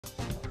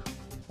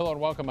Hello and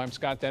welcome. I'm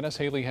Scott Dennis.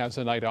 Haley has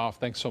the night off.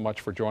 Thanks so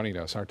much for joining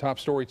us. Our top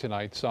story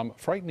tonight, some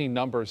frightening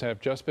numbers have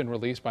just been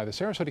released by the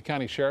Sarasota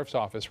County Sheriff's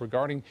Office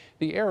regarding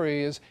the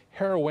area's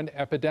heroin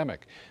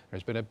epidemic.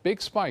 There's been a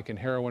big spike in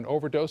heroin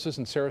overdoses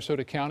in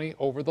Sarasota County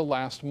over the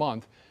last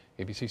month.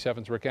 ABC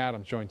 7's Rick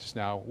Adams joins us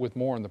now with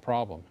more on the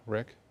problem.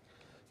 Rick?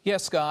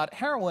 Yes, Scott,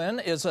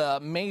 heroin is a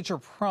major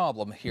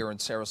problem here in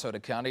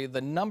Sarasota County. The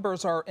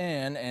numbers are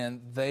in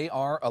and they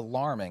are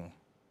alarming.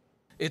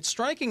 It's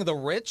striking the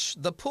rich,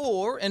 the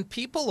poor, and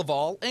people of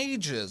all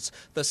ages.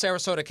 The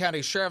Sarasota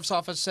County Sheriff's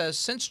Office says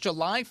since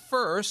July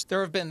 1st, there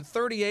have been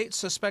 38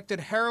 suspected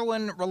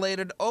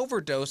heroin-related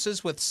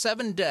overdoses with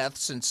 7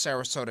 deaths in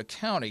Sarasota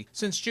County.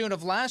 Since June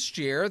of last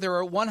year, there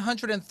are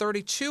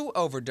 132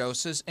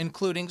 overdoses,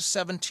 including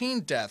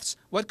 17 deaths.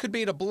 What could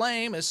be to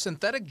blame is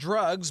synthetic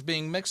drugs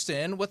being mixed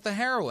in with the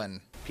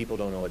heroin. People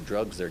don't know what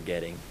drugs they're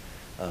getting.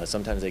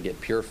 Sometimes they get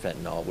pure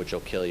fentanyl, which will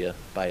kill you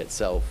by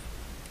itself.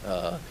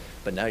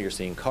 But now you're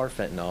seeing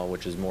carfentanil,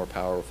 which is more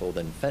powerful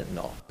than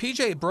fentanyl.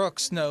 PJ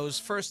Brooks knows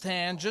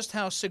firsthand just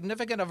how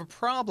significant of a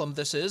problem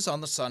this is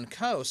on the Sun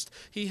Coast.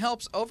 He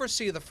helps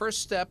oversee the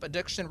First Step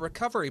addiction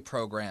recovery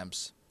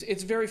programs.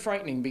 It's very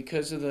frightening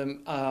because of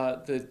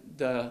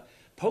the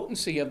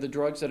potency of the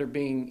drugs that are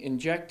being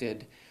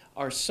injected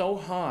are so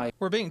high.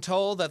 We're being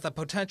told that the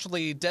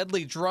potentially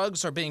deadly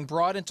drugs are being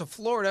brought into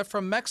Florida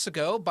from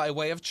Mexico by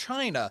way of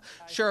China.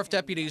 Sheriff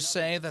deputies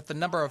say that the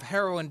number of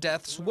heroin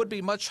deaths would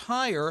be much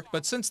higher,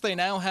 but since they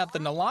now have the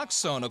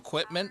naloxone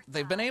equipment,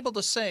 they've been able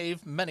to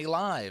save many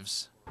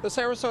lives. The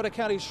Sarasota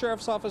County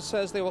Sheriff's Office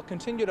says they will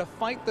continue to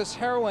fight this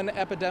heroin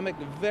epidemic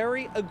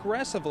very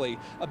aggressively.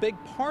 A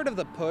big part of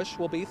the push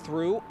will be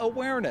through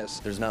awareness.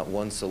 There's not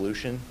one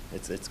solution.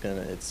 It's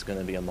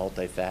gonna be a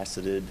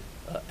multifaceted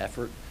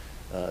effort.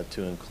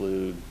 To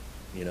include,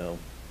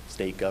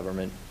 state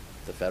government,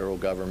 the federal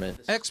government.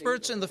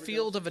 Experts in the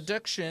field of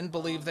addiction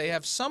believe they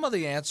have some of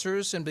the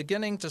answers in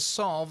beginning to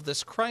solve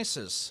this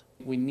crisis.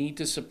 We need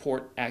to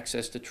support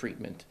access to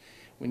treatment.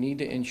 We need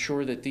to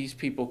ensure that these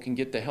people can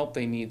get the help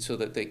they need so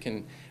that they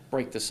can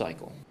break the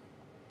cycle.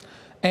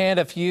 And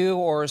if you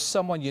or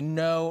someone you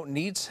know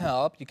needs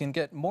help, you can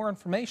get more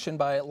information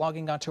by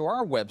logging onto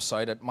our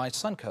website at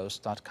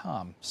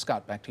mysuncoast.com.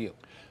 Scott, back to you.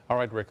 All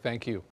right, Rick, thank you.